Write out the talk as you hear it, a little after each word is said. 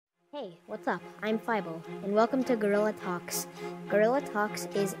Hey, what's up? I'm Fibel, and welcome to Gorilla Talks. Gorilla Talks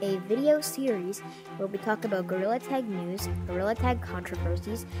is a video series where we talk about Gorilla Tag news, Gorilla Tag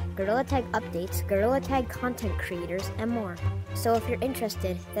controversies, Gorilla Tag updates, Gorilla Tag content creators, and more. So if you're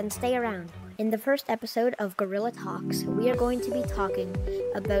interested, then stay around. In the first episode of Gorilla Talks, we are going to be talking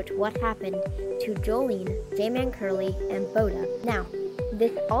about what happened to Jolene, J-Man Curly, and Boda. Now,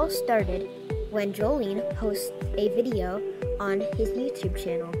 this all started when Jolene posts a video on his YouTube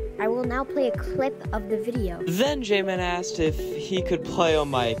channel. I will now play a clip of the video. Then J-Man asked if he could play on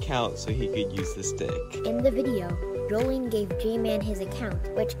my account so he could use the stick. In the video, Jolene gave J-Man his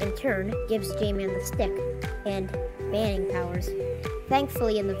account, which in turn gives J-Man the stick and banning powers.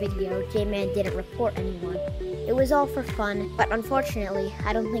 Thankfully in the video, J-Man didn't report anyone. It was all for fun, but unfortunately,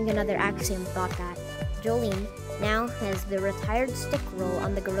 I don't think another Axiom thought that. Jolene now has the retired stick role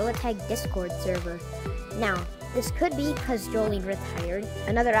on the Gorilla Tag Discord server. Now, this could be because Jolene retired,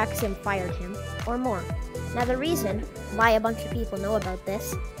 another Axiom fired him, or more. Now the reason why a bunch of people know about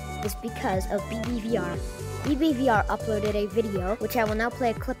this is because of BBVR. BBVR uploaded a video, which I will now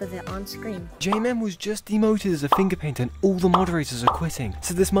play a clip of it on screen. J-Man was just demoted as a finger painter and all the moderators are quitting.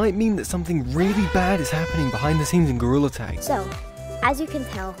 So this might mean that something really bad is happening behind the scenes in Gorilla Tag. So, as you can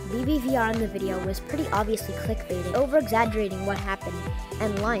tell, BBVR in the video was pretty obviously clickbaiting, over-exaggerating what happened,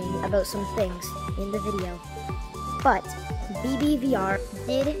 and lying about some things in the video. But BBVR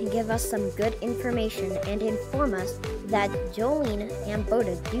did give us some good information and inform us that Jolene and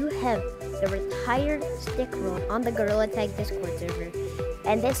Boda do have the retired stick role on the Gorilla Tag Discord server.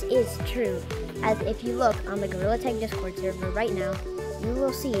 And this is true, as if you look on the Gorilla Tag Discord server right now, you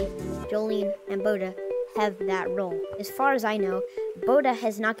will see Jolene and Boda have that role. As far as I know, Boda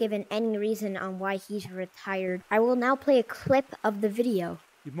has not given any reason on why he's retired. I will now play a clip of the video.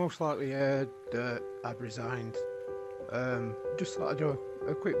 You've most likely heard that I've resigned. Just thought I'd do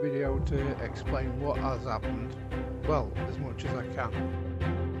a quick video to explain what has happened. Well, as much as I can.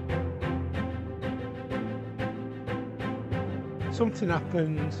 Something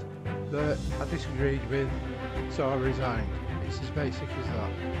happened that I disagreed with, so I resigned. It's as basic as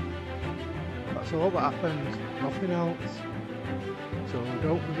that. That's all that happened, nothing else. So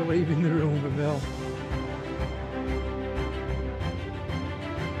don't believe in the rumour mill.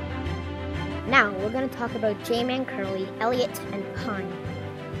 Now, we're going to talk about J-Man Curly, Elliot, and Pine.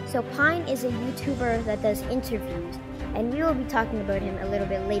 So Pine is a YouTuber that does interviews, and we will be talking about him a little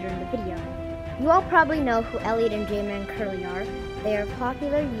bit later in the video. You all probably know who Elliot and J-Man Curly are. They are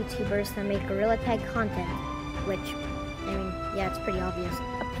popular YouTubers that make Gorilla Tag content, which, yeah, it's pretty obvious.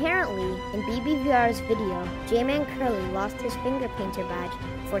 Apparently, in BBVR's video, J-Man Curly lost his finger painter badge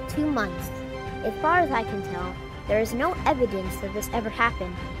for 2 months. As far as I can tell, there is no evidence that this ever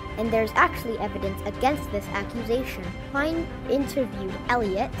happened, and there's actually evidence against this accusation. Pine interviewed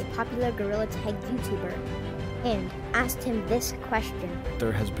Elliot, a popular Gorilla Tag YouTuber, and asked him this question.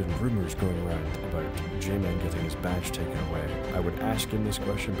 There has been rumors going around about J-Man getting his badge taken away. I would ask him this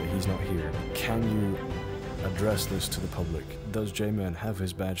question, but he's not here. Can you address this to the public? Does J-Man have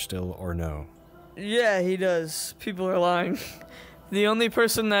his badge still or no? Yeah, he does. People are lying. The only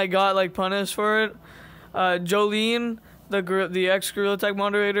person that got punished for it, Jolene, the ex-Gorilla Tag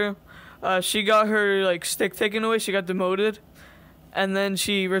moderator, she got her stick taken away. She got demoted, and then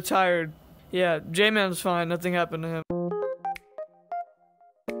she retired. Yeah, J-Man's fine. Nothing happened to him.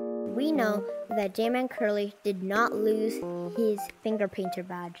 We know that J-Man Curly did not lose his finger painter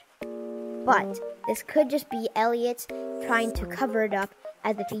badge, but this could just be Elliot trying to cover it up,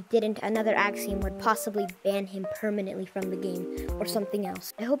 as if he didn't, another Axiom would possibly ban him permanently from the game, or something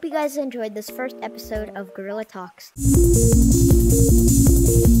else. I hope you guys enjoyed this first episode of Gorilla Talks.